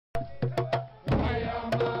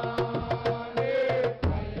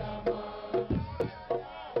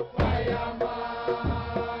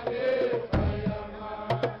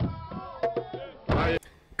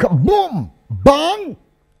Boom, bang,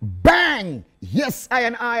 bang. Yes,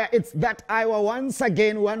 it's that hour once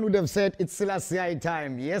again. One would have said it's Selassie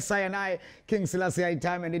time. Yes, King Selassie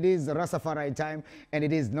time, and it is Rastafari time, and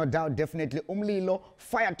it is no doubt definitely Umlilo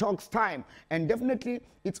Fire Talks time. And definitely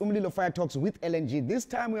it's Umlilo Fire Talks with LNG. This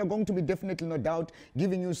time we are going to be definitely no doubt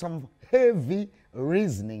giving you some heavy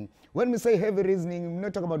reasoning. When we say heavy reasoning, we're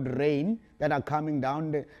not talking about rain that are coming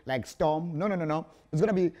down like storm. No. It's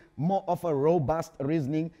going to be more of a robust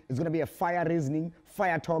reasoning. It's going to be a fire reasoning,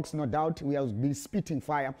 fire talks, no doubt. We will be spitting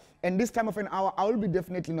fire. And this time of an hour, I will be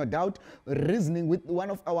definitely, no doubt, reasoning with one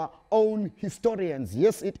of our own historians.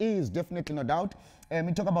 Yes, it is definitely, no doubt.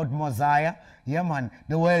 We talk about Moziah. Yeah, man.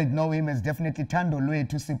 The world know him as definitely Thando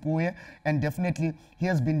to Sipuye. And definitely he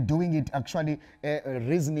has been doing it actually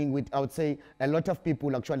reasoning with, I would say, a lot of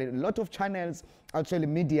people actually. A lot of channels, actually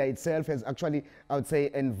media itself has actually, I would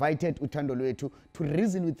say, invited Thando to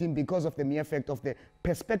reason with him because of the mere fact of the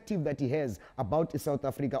perspective that he has about South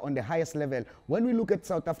Africa on the highest level. When we look at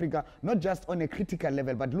South Africa, not just on a critical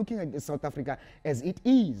level, but looking at South Africa as it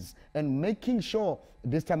is and making sure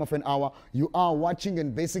this time of an hour you are watching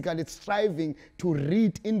and basically striving to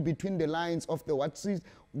read in between the lines of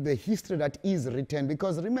the history that is written.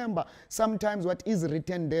 Because remember, sometimes what is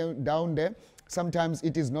written down there, sometimes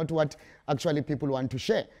it is not what actually people want to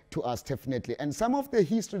share to us, definitely. And some of the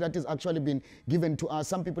history that is actually been given to us,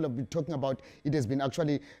 some people have been talking about, it has been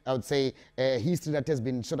actually, I would say, history that has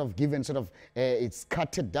been sort of given, it's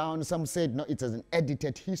cut down. Some said, no, it is an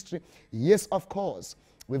edited history. Yes, of course.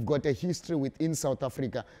 We've got a history within South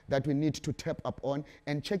Africa that we need to tap up on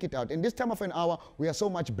and check it out. In this time of an hour, we are so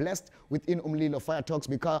much blessed within Umlilo Fire Talks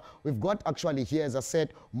because we've got actually here, as I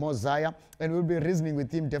said, Moziah, and we'll be reasoning with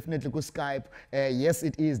him definitely through Skype. Yes,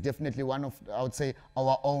 it is definitely one of, I would say,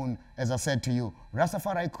 our own, as I said to you.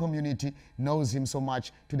 Rastafari community knows him so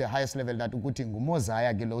much to the highest level that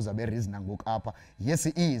Moziah geloza be reasoning apa. Yes,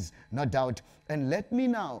 he is, no doubt. And let me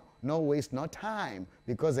now, no waste no time,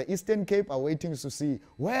 because the Eastern Cape are waiting to see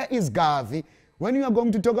where is Gavi. When you are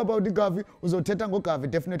going to talk about the Gavi, uzothetha ngo Gavi,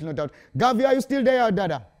 definitely no doubt. Gavi, are you still there,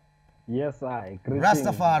 Dada? Yes, I.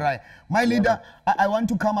 Rastafari. My leader, I want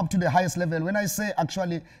to come up to the highest level. When I say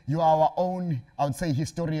actually you are our own, I would say,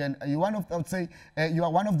 historian, you one of, I would say, you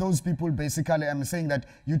are one of those people, basically, I'm saying that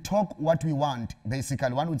you talk what we want,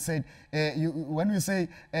 basically. One would say, when we say,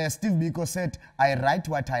 Steve Biko said, I write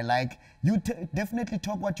what I like, you definitely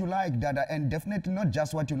talk what you like, Dada, and definitely not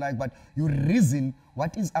just what you like, but you reason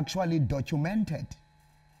what is actually documented.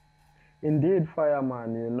 Indeed,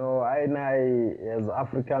 fireman, you know, I as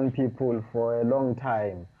African people for a long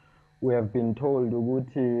time, we have been told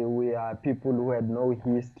Uguti, we are people who had no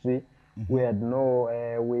history, we had no,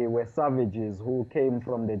 we were savages who came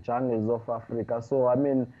from the jungles of Africa. So, I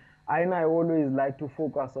mean, I always like to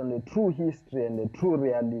focus on the true history and the true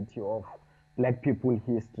reality of Black people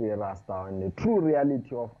history, Rasta, and the true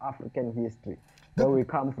reality of African history, where we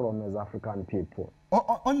come from as African people.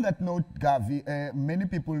 On that note, Gavi, many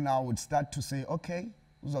people now would start to say, okay,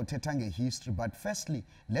 uzothetha history, but firstly,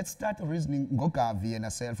 let's start reasoning ngoGavi and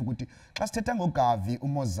ourselves ukuthi xa sithetha ngoGavi,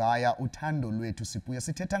 uMoziah, uThando lwethu Sipuye,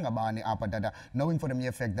 sithetha ngabani apha Dada, knowing for the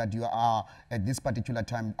mere fact that you are at this particular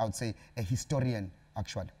time, I would say, a historian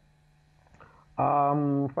actually.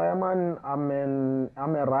 Fireman,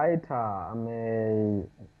 I'm a writer, I'm a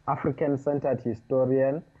African-centered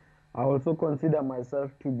historian. I also consider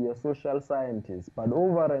myself to be a social scientist, but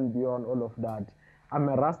over and beyond all of that, I'm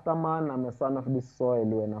a Rasta man, I'm a son of this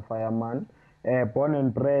soil and a fireman, born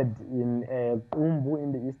and bred in Umbu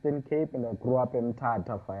in the Eastern Cape, and I grew up in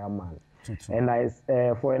Tata, fireman.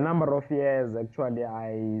 And for a number of years, actually,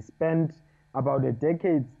 I spent about a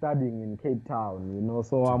decade studying in Cape Town, you know,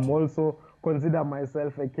 so I'm also consider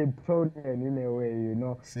myself a Cape Townian in a way, you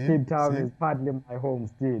know. Cape Town is partly my home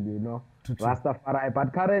still, you know. Rastafari.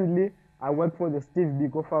 But currently, I work for the Steve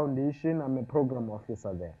Biko Foundation. I'm a program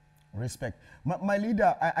officer there. Respect. My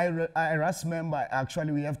leader, I remember,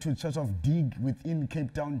 actually, we have to sort of dig within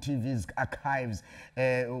Cape Town TV's archives,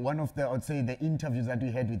 one of the, I would say, the interviews that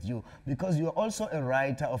we had with you, because you're also a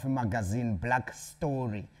writer of a magazine, Black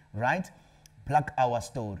Story, right? Black Our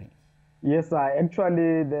Story. Yes,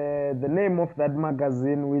 actually, the name of that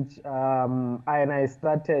magazine, which I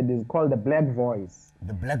started, is called The Black Voice.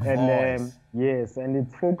 The Black Voice. Yes, and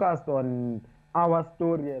it's focused on our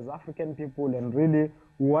story as African people, and really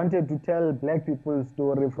we wanted to tell Black people's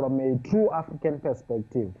story from a true African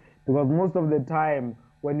perspective. Because most of the time,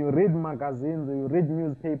 when you read magazines or you read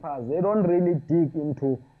newspapers, they don't really dig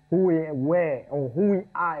into who we were or who we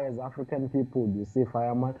are as African people, you see,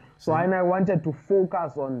 fireman. So I wanted to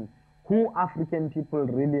focus on who African people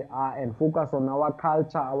really are and focus on our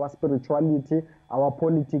culture, our spirituality, our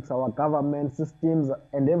politics, our government systems,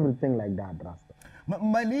 and everything like that, Rasta.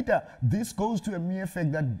 My leader, this goes to a mere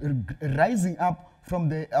fact that rising up from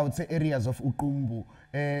the, I would say, areas of Ukumbu,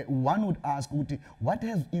 one would ask, what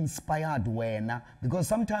has inspired Wena? Because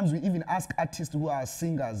sometimes we even ask artists who are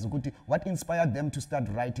singers, what inspired them to start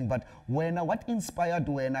writing? But Wena, what inspired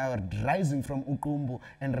Wena rising from Ukumbu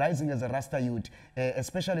and rising as a Rasta youth,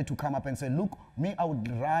 especially to come up and say, look, me, I would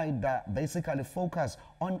rather basically focus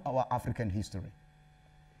on our African history?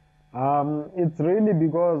 It's really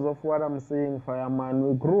because of what I'm saying, Fireman.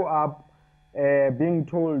 We grew up being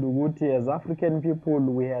told, Guti, as African people,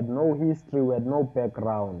 we had no history, we had no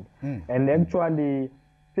background. And actually,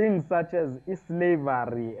 things such as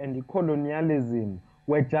slavery and colonialism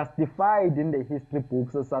were justified in the history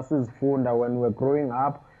books as Funda when we were growing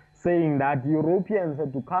up, saying that Europeans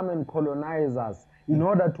had to come and colonize us in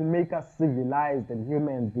order to make us civilized and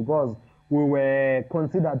humans, because we were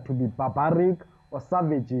considered to be barbaric or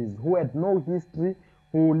savages who had no history,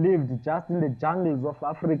 who lived just in the jungles of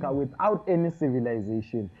Africa without any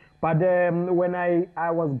civilization. But when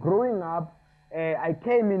I was growing up, I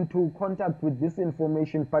came into contact with this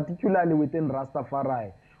information, particularly within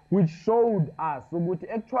Rastafari, which showed us that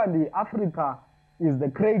actually Africa is the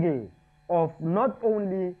cradle of not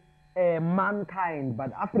only mankind,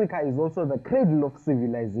 but Africa is also the cradle of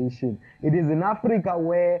civilization. It is in Africa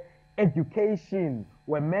where education,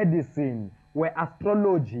 where medicine, where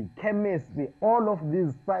astrology, chemistry, all of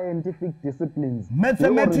these scientific disciplines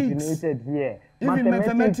originated here. Even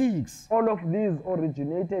mathematics. All of these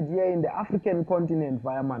originated here in the African continent,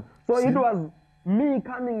 Fireman. So it was me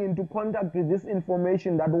coming into contact with this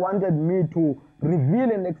information that wanted me to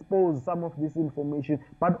reveal and expose some of this information.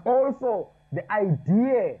 But also the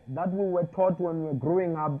idea that we were taught when we were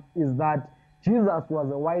growing up is that Jesus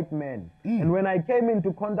was a white man. And when I came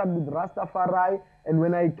into contact with Rastafari, and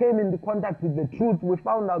when I came into contact with the truth, we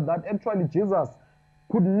found out that actually Jesus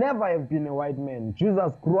could never have been a white man.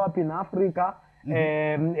 Jesus grew up in Africa,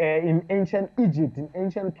 in ancient Egypt, in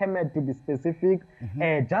ancient Kemet to be specific,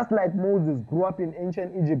 just like Moses grew up in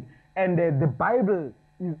ancient Egypt. And the Bible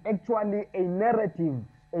is actually a narrative,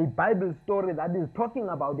 a Bible story that is talking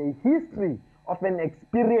about a history of an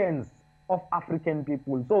experience of African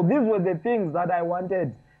people. So these were the things that I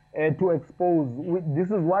wanted to expose.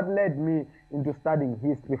 This is what led me into studying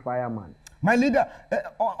history, Fireman. My leader,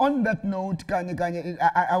 on that note,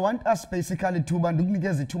 I want us basically to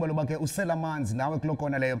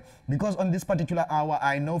because on this particular hour,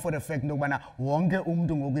 I know for the fact that wonke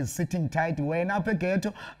umntu is sitting tight. When up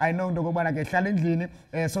ghetto, I know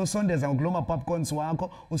so Sundays and gloma popcorns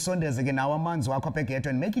wako, Sundays again our man's wako ghetto,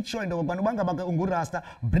 and make it sure in the Ungurasta,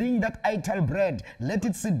 bring that ital bread, let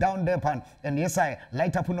it sit down there, pan, and yes, I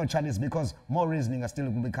light up no chalice, because more reasoning are still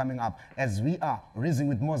going to be coming up as we are reasoning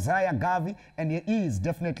with Moziah Gavi. And he is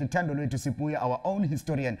definitely Thando to Sipuye, our own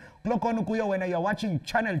historian. Clock on Kuyo when you are watching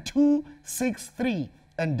channel 263.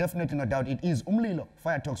 And definitely no doubt it is Umlilo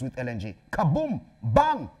Fire Talks with LNG. Kaboom,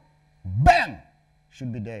 bang, bang.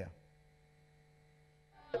 Should be there.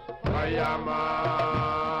 Fireman,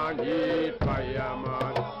 yeah,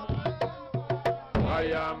 fireman.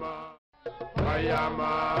 Fireman,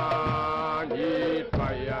 fireman, yeah,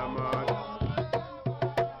 fireman.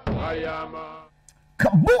 Fireman.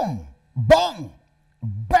 Kaboom! Bang!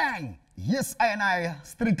 Bang! Yes, I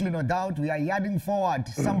strictly no doubt, we are yarding forward.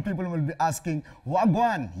 Some people will be asking,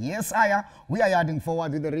 Wagwan? Yes, we are yarding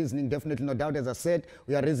forward with the reasoning, definitely no doubt. As I said,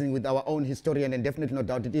 we are reasoning with our own historian, and definitely no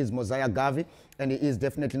doubt it is Moziah Gavi, and it is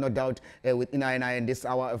definitely no doubt with I in this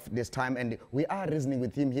hour of this time, and we are reasoning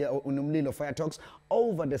with him here on Umlilo Fire Talks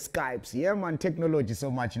over the Skypes. Yeah, man, technology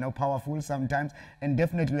so much, powerful sometimes, and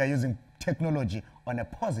definitely we are using technology on a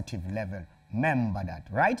positive level. Remember that,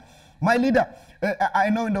 right? My leader, I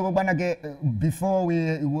know in the before we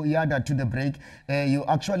add to the break, you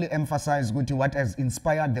actually emphasized what has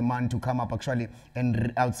inspired the man to come up actually,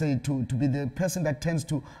 and I would say to be the person that tends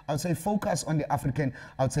to, I would say, focus on the African,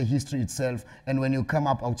 I would say, history itself. And when you come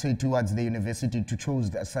up, I would say, towards the university to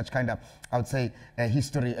choose such kind of, I would say,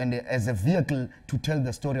 history and as a vehicle to tell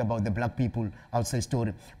the story about the black people, I would say,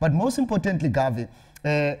 story. But most importantly, Gavi,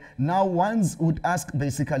 now ones would ask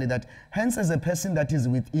basically that, hence as a person that is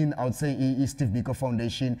within, I would say, Steve Biko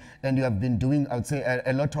Foundation, and you have been doing, I would say,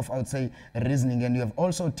 a lot of, I would say, reasoning, and you have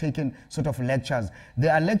also taken sort of lectures.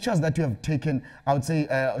 There are lectures that you have taken, I would say,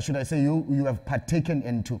 should I say you have partaken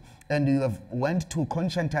into, and you have went to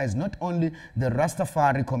conscientize not only the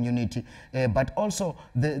Rastafari community, but also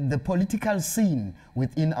the political scene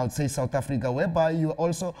within, I would say, South Africa, whereby you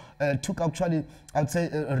also took actually, I would say,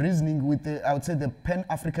 reasoning with, I would say, the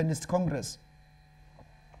Pan-Africanist Congress?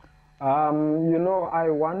 You know, I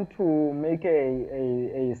want to make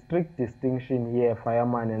a strict distinction here,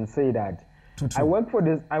 Fireman, and say that I work for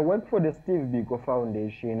the Steve Biko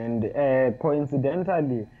Foundation, and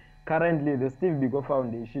coincidentally, currently the Steve Biko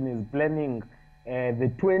Foundation is planning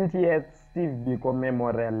the 20th Steve Biko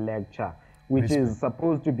Memorial Lecture, which is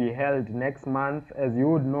supposed to be held next month. As you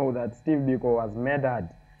would know, that Steve Biko was murdered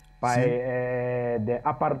by the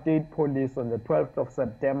apartheid police on the 12th of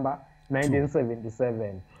September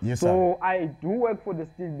 1977. Yes, so I do work for the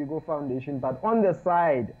Steve Biko Foundation, but on the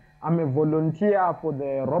side, I'm a volunteer for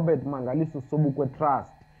the Robert Mangaliso Sobukwe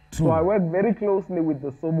Trust. So I work very closely with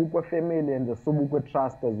the Sobukwe family and the Sobukwe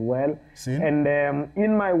Trust as well. And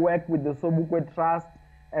in my work with the Sobukwe Trust,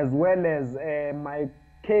 as well as my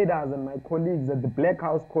cadres and my colleagues at the Black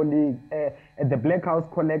House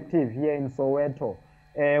Collective here in Soweto,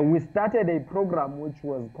 we started a program which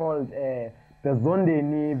was called the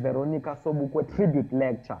Zondeni Veronica Sobukwe Tribute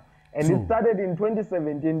Lecture. And it started in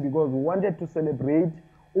 2017 because we wanted to celebrate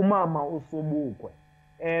Umama Usobukwe.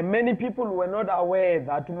 Many people were not aware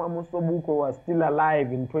that Umama Usobukwe was still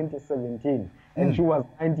alive in 2017. And she was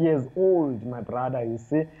 90 years old, my brother, you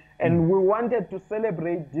see. And we wanted to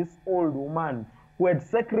celebrate this old woman who had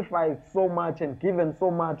sacrificed so much and given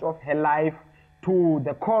so much of her life to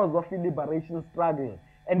the cause of the liberation struggle.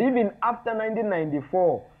 And even after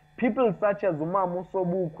 1994, people such as Umama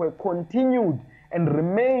Usobukwe continued and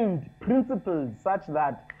remained principled such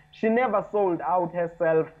that she never sold out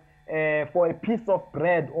herself for a piece of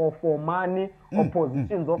bread or for money or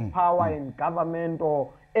positions of power in government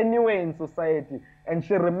or anywhere in society. And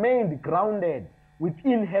she remained grounded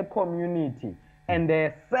within her community and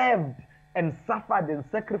served and suffered and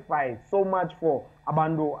sacrificed so much for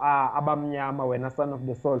Abandu Abamnyama, when a son of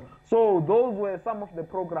the soul. So those were some of the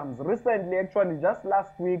programs. Recently, actually, just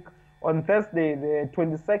last week, on Thursday, the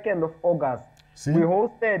 22nd of August, we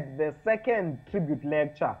hosted the second tribute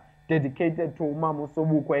lecture dedicated to Umama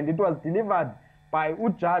Usobukwe, and it was delivered by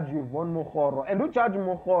Ujudge Yvonne Mukhoro. And Ujudge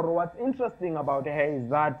Mukhoro, what's interesting about her is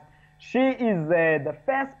that she is the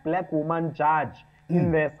first black woman judge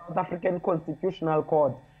in the South African Constitutional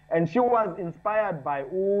Court, and she was inspired by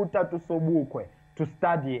Utatu Sobukwe to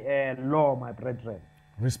study law, my brethren.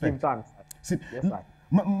 Respect. Give thanks. Yes, sir.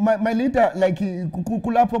 My leader, like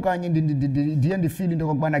kulapho kanye ndiye ndifeel into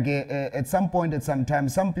kokubana ke at some point at some time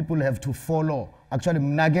some people have to follow actually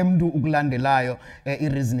mna ke mntu ukulandelayo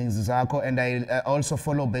reasonings zakho, and I also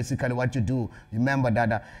follow basically what you do. Remember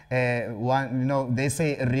that one, you know, they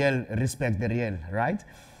say real respect the real, right?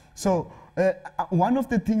 So one of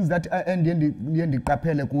the things that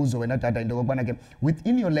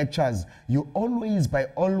within your lectures, you always by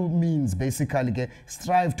all means basically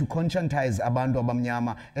strive to conscientize abantu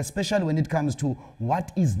abamnyama, especially when it comes to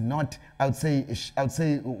what is not, I would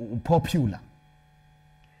say popular.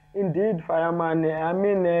 Indeed, Fireman. I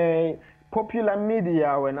mean, popular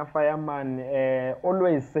media, when a fireman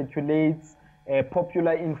always circulates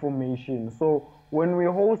popular information. So when we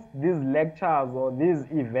host these lectures or these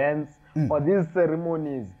events or these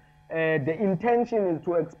ceremonies, the intention is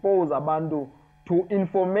to expose Abandu to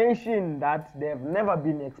information that they have never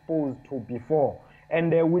been exposed to before.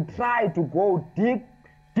 And we try to go dig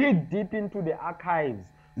deep into the archives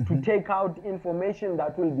to take out information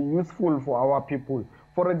that will be useful for our people.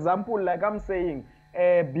 For example, like I'm saying,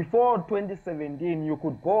 before 2017, you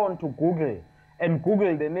could go on to Google and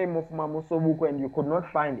Google the name of Umama Usobukwe and you could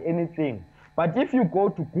not find anything. But if you go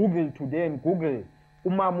to Google today and Google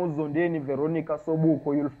Umama Zondeni Veronica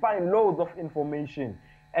Sobukwe, you'll find loads of information.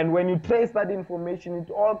 And when you trace that information, it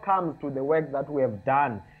all comes to the work that we have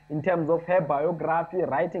done in terms of her biography,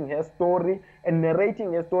 writing her story, and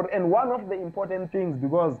narrating her story. And one of the important things,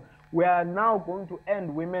 because we are now going to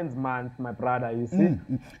end Women's Month, my brother, you see.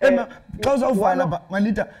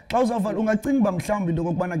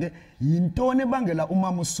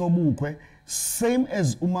 Same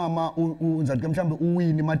as umama unzathi mhlambe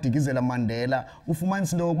uWinnie Madikizela Mandela,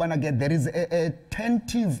 ufumanisa into yokubana ke there is a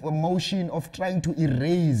tentative motion of trying to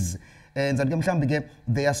erase nzathi mhlambe ke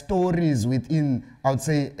their stories within, I would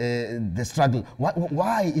say, the struggle.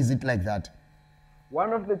 Why is it like that?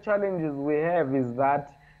 One of the challenges we have is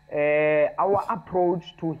that our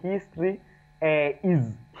approach to history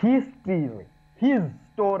is history, his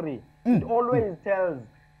story. It always tells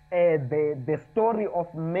the story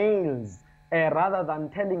of males rather than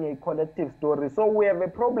telling a collective story. So we have a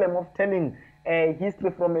problem of telling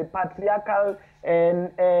history from a patriarchal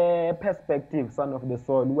perspective, son of the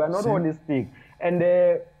soil. We are not holistic. And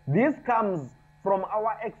this comes from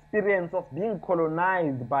our experience of being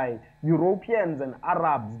colonized by Europeans and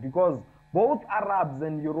Arabs, because both Arabs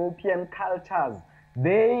and European cultures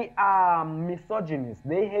they are misogynist.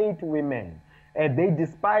 They hate women. They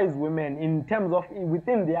despise women in terms of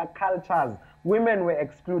within their cultures. Women were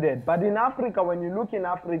excluded. But in Africa, when you look in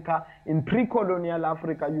Africa, in pre-colonial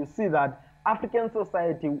Africa, you see that African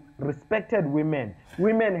society respected women.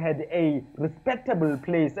 Women had a respectable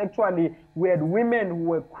place. Actually, we had women who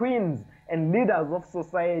were queens and leaders of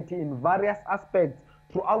society in various aspects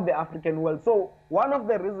throughout the African world. So one of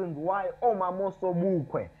the reasons why Omama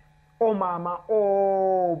Sobukwe, Omama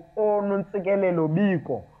Nontsikelelo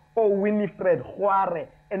Biko, Winifred Khware,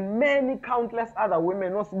 and many countless other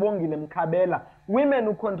women, Osibongile Mkhabela, women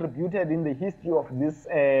who contributed in the history of this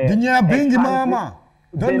Bingi Mama.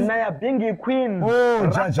 The Nyabingi queens,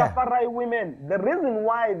 Jaja. Rastafari women. The reason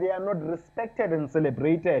why they are not respected and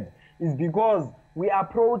celebrated is because we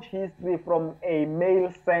approach history from a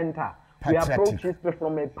male center. We approach history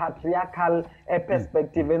from a patriarchal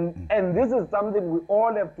perspective. And this is something we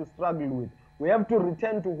all have to struggle with. We have to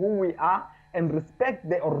return to who we are and respect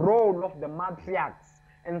the role of the matriarchs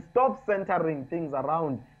and stop centering things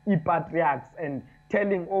around patriarchs and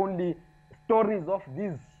telling only stories of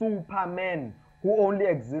these supermen who only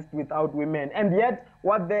exist without women. And yet,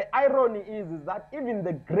 what the irony is that even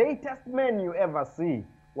the greatest man you ever see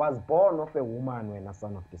was born of a woman when a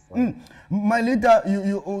son of the sun. My leader,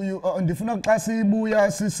 you ndifuna xa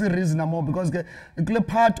sibuya si-reason more because kule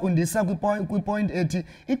part undisa kwi-point ethi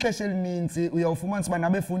ixesha elininzi uyawufumanisa uba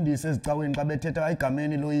nabefundisi ezicaweni xa bethetha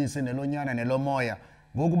igameni loyise nelonyana nelomoya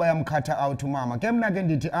ngoku bayamkhatha out umama. Ke mna ke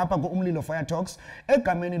ndithi apha ku-Umlilo Fire Talks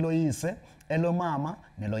egameni loyise elomama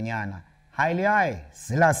nelonyana highly high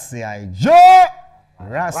Selassie Joe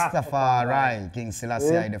Rastafari King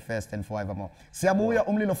Selassie the first and forevermore. Siyabuya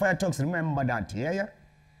Umlilo Fire Talks, remember that, yeah?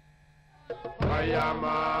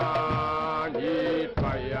 Fireman, need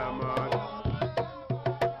fireman.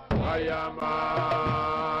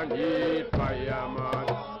 Fireman, need fireman.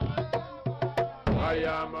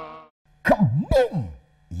 Fireman. Kaboom!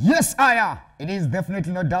 Yes, Aya! It is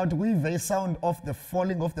definitely no doubt with a sound of the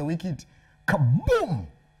falling of the wicked. Kaboom!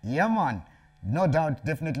 Yeah, man. No doubt,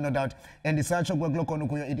 definitely no doubt. And the search of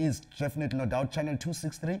it is definitely no doubt. Channel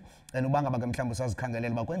 263. And ubanga bagamhlambu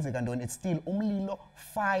sazikhangelela bakwenzeka ntoni. It's still Umlilo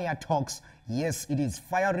Fire Talks. Yes, it is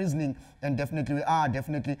fire reasoning. And definitely we are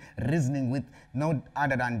definitely reasoning with no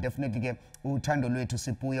other than definitely Thando lwethu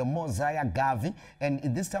Sipuye, Moziah Gavi. And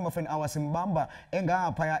in this time of an hour simbamba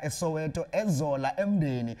engaphaya eSoweto ezola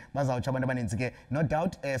emndeni bazawutsho abantu abaninzi ke. No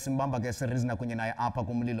doubt simbamba ke sireasona kunye naye apha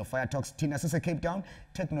kuMlilo Fire Talks. Thina sise Cape Town,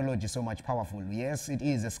 technology so much powerful. Yes, it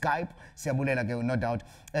is a Skype. Siyabulela ke, no doubt.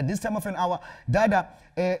 At this time of an hour, Dada,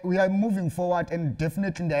 we are moving forward and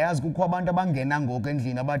definitely ndayazi kukho abantu abangena ngoku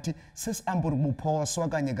endlini abathi sesihambura buphoswa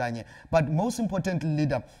kanye. But most importantly,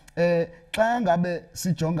 leader, xa ngabe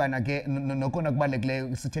sijongana ke nokona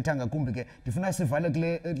kubalulekileyo sithetha ngakumbi ke ndifuna sivale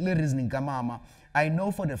kule reasoning kamama. I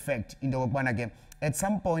know for the fact into yokubana ke at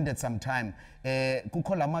some point at some time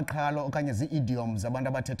kukho lamaqhalo okanye zii-idioms abantu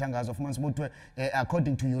abathetha ngazo fumanisa ubuthiwe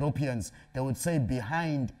according to Europeans they would say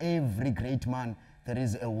behind every great man there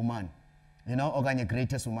is a woman, you know, okanye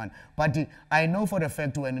greatest woman. But I know for the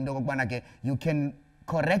fact when into yokubana ke you can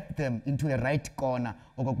correct them into a right corner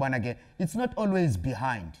okokubana ke it's not always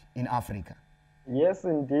behind in Africa. Yes,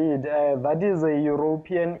 indeed. That is a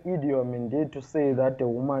European idiom, indeed, to say that the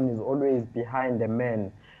woman is always behind the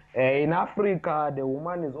man. In Africa, the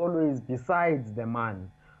woman is always besides the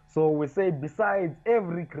man. So we say besides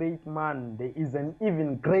every great man, there is an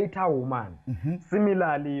even greater woman.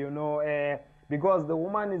 Similarly, you know, because the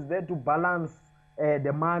woman is there to balance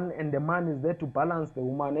the man and the man is there to balance the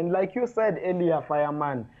woman. And like you said earlier,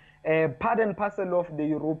 Fireman, part and parcel of the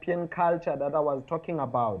European culture that I was talking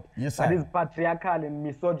about, yes, that is patriarchal and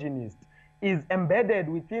misogynist, is embedded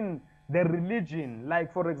within the religion.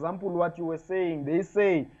 Like, for example, what you were saying, they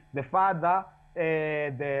say the Father,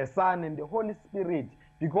 the Son, and the Holy Spirit,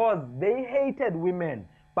 because they hated women.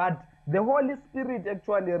 But the Holy Spirit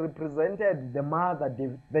actually represented the mother,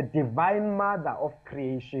 the divine mother of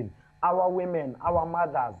creation. Our women, our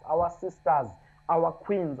mothers, our sisters, our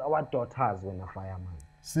queens, our daughters, when a fireman.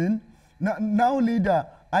 Sin? Now, leader,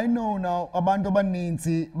 I know now abantu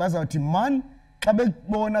abaninzi bazawuthi man xa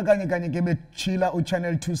bekubona kanye ke betshila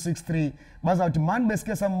uChannel 263 bazawuthi man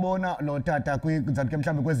besike sambona lo tata kwizathi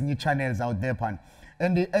mhlawumbe kwezinye channels out there pan.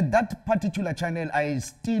 And at that particular channel, I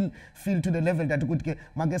still feel to the level that ukuthi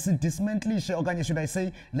make dismantlishe okanye should I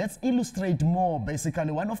say, let's illustrate more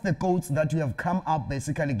basically one of the quotes that you have come up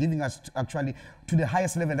basically giving us actually to the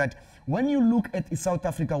highest level that when you look at South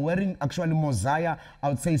Africa wearing actually Moziah, I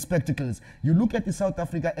would say spectacles, you look at South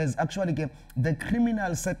Africa as actually the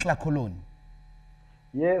criminal settler colony.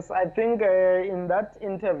 Yes, I think in that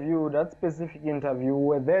interview, that specific interview,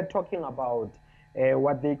 where they're talking about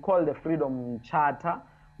what they call the Freedom Charter,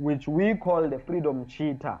 which we call the Freedom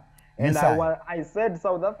Cheetah. And Yes, I said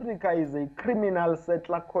South Africa is a criminal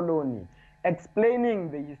settler colony,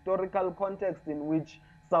 explaining the historical context in which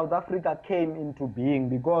South Africa came into being,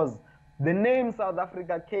 because the name South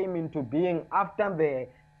Africa came into being after the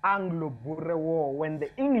Anglo-Boer War, when the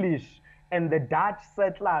English and the Dutch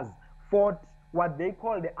settlers fought what they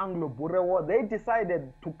call the Anglo-Boer War. They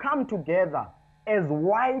decided to come together as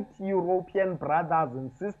white European brothers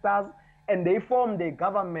and sisters, and they formed a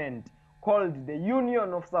government called the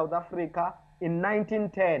Union of South Africa in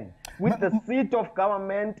 1910, with the seat of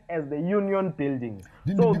government as the Union buildings.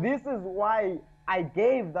 So this is why I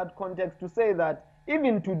gave that context to say that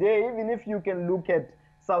even today, even if you can look at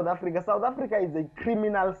South Africa, South Africa is a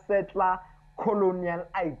criminal settler colonial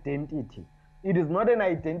identity. It is not an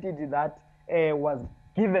identity that was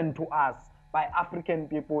given to us by African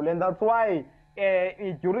people. And that's why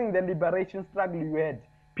during the liberation struggle you had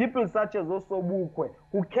people such as also Biko,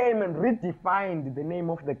 who came and redefined the name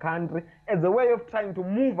of the country as a way of trying to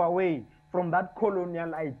move away from that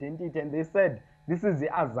colonial identity. And they said, this is the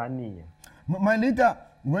Azania. My leader,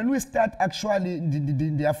 when we start actually,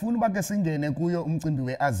 ndiyafuna uba ke singene kuyo umcimbi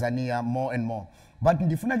we-Azania more and more. But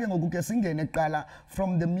ndifuna ke ngoku ke singene kuqala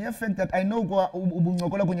from the mere fact that I know kwa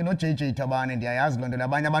ubuncokola kunye no-JJ Tabane, ndiyayazi loo nto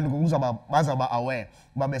labanye abantu bazawuba aware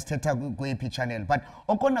uba besithetha kweyiphi channel. But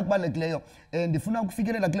okona kubalulekileyo ndifuna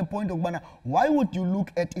ukufikelela kule point yokubana why would you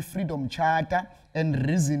look at i-Freedom Charter and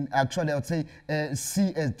reason actually I would say see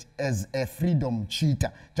it as a freedom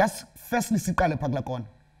cheater? Just firstly siqale phakula kona.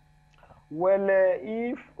 Well,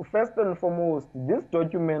 if first and foremost, this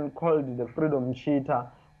document called the Freedom Charter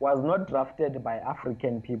was not drafted by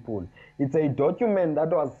African people. It's a document that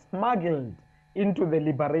was smuggled into the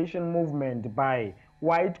liberation movement by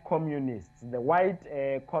white communists, the white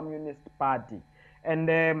Communist Party.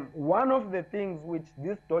 And one of the things which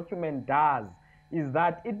this document does is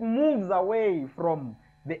that it moves away from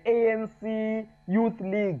the ANC Youth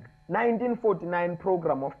League 1949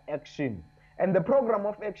 program of action. And the program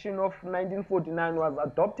of action of 1949 was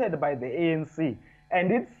adopted by the ANC,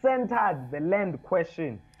 and it centered the land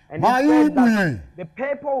question. And it said that the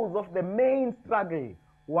purpose of the main struggle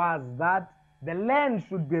was that the land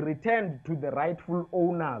should be returned to the rightful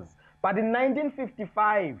owners. But in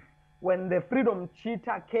 1955, when the Freedom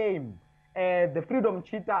Charter came, the Freedom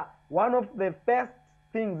Charter, one of the first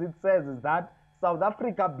things it says is that South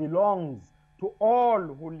Africa belongs to all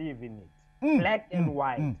who live in it. Black and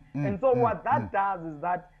white. And so what that does is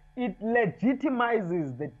that it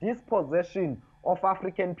legitimizes the dispossession of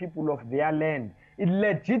African people of their land. It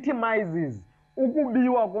legitimizes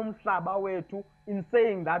ukubiwa komhlaba wethu in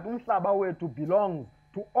saying that umhlaba wethu belongs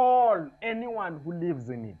to all, anyone who lives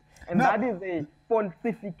in it. And that is a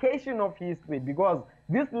falsification of history, because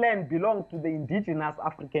this land belongs to the indigenous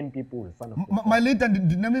African people. My leader,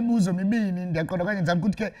 ndinemibuzo mibini ndiyaqonda okanye ndizama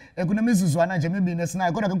ukuthi ke kunemizuzwana nje mibini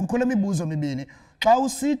esinayo, kodwa ke kukho le mibuzo mibini. Xa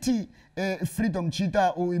usithi Freedom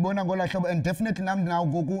Charter uyibona ngola hlobo, and definitely nam nawo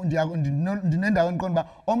ngoku ndinendawo endiqonda uba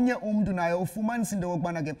omnye umntu naye ufumanisa into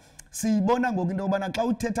yokubana ke siyibona ngoku into yokubana xa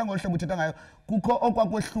uthetha ngolu hlobo uthetha ngayo kukho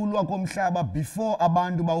okwakwehlulwa komhlaba before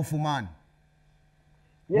abantu bawufumana.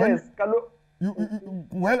 Yes,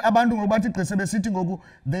 well, abantu ngobathi gqise besithi ngoku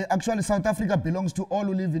the actually South Africa belongs to all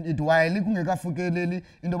who live in it, while kungekafikeleli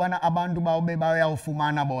into bana abantu bawe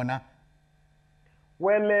bayawufumana bona.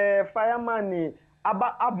 Well, fireman,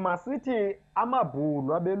 masithi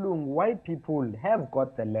amabhulu abelungu, white people have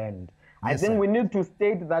got the land. I think we need to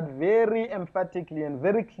state that very emphatically and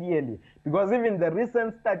very clearly, because even the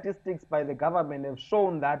recent statistics by the government have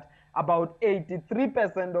shown that about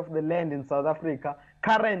 83% of the land in South Africa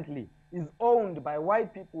currently is owned by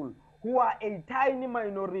white people, who are a tiny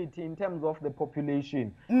minority in terms of the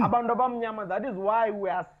population. Abantu abamnyama, that is why we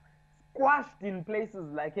are squashed in places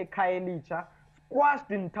like eKhayelitsha, squashed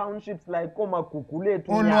in townships like Komagugulethu,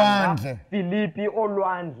 Nyanga, Philippi,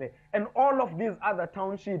 Olwandle, and all of these other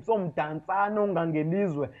townships, Omdantsane,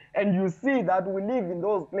 Ngangelizwe. And you see that we live in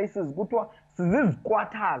those places, these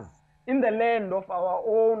squatters, in the land of our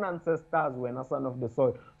own ancestors, when a son of the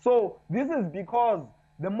soil. So this is because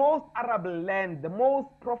the most arable land, the most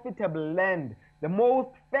profitable land, the most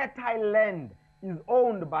fertile land is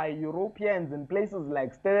owned by Europeans in places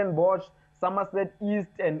like Stellenbosch, Somerset East,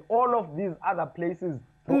 and all of these other places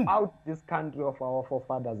throughout this country of our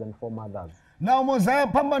forefathers and foremothers. Now, Moziah,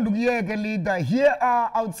 Pambandugiyeke leader. Here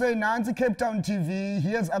are, I would say, Nancy Cape Town TV.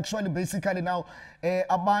 Here's actually basically now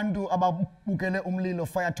Abandu Ababukele Umlilo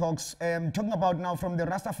Fire Talks. Talking about now from the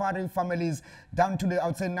Rastafari families down to the, I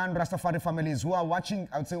would say, non-Rastafari families who are watching,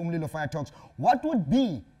 I would say, Umlilo Fire Talks. What would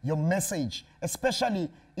be your message,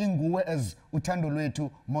 especially in Guwe as Thando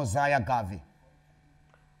lwethu Moziah Gavi?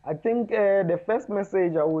 I think the first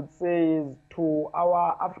message I would say is to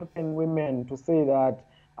our African women to say that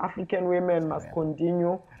African women must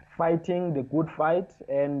continue fighting the good fight,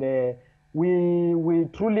 and we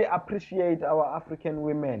truly appreciate our African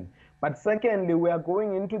women. But secondly, we are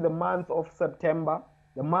going into the month of September,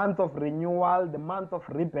 the month of renewal, the month of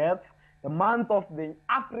rebirth, the month of the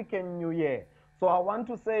African New Year. So I want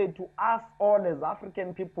to say to us all as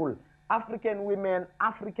African people, African women,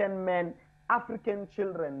 African men, African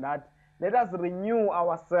children, that let us renew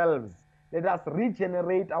ourselves. Let us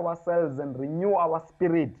regenerate ourselves and renew our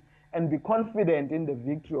spirit and be confident in the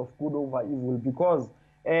victory of good over evil, because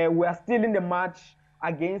we are still in the march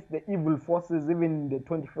against the evil forces, even in the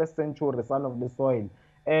 21st century, son of the soil.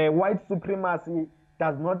 White supremacy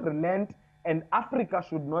does not relent, and Africa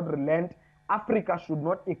should not relent. Africa should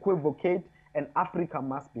not equivocate, and Africa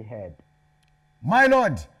must be heard. My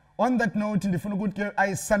Lord, on that note, in the good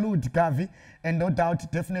I salute Gavi, and no doubt,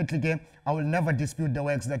 definitely, I will never dispute the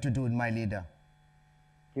works that you do, my leader.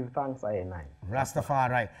 Give thanks, I.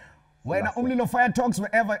 Rastafari. When Umlilo Fire Talks,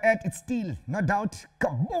 wherever at, it's still, no doubt,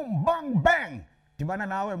 kaboom, bang, bang. Tibana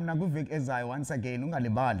nawe mna kuvik ezayo once again,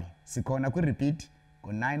 ungalibali. Sikhona ku repeat,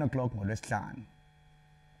 on 9 o'clock ngolwesihlanu.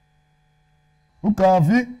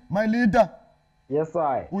 Ugavi, my leader. Yes,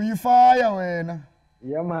 I. Uyifaya wena.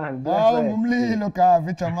 Yeah, man. Umlilo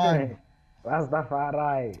Gavi, chamani.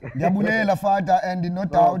 Rastafari. Ndiyabulela Father, and no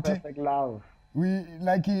doubt. Perfect love. We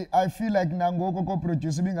like I feel like Nangoko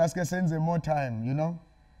co-producer being asked sense more time, you know.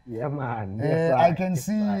 Yeah, man. Yes, I can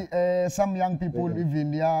see some young people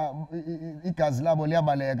even ikazilabo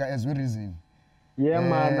liyabaleka as we reason. Yeah,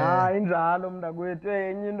 man. Injalo mntakwethu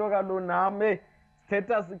enye into kalunami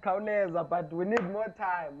status ikhawuleza, but we need more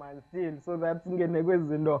time, man, still, so that's ngene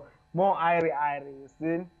kwezinto more airy, you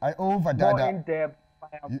see. I over more dada. in depth,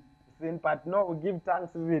 but no, we give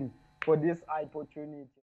thanks even for this opportunity.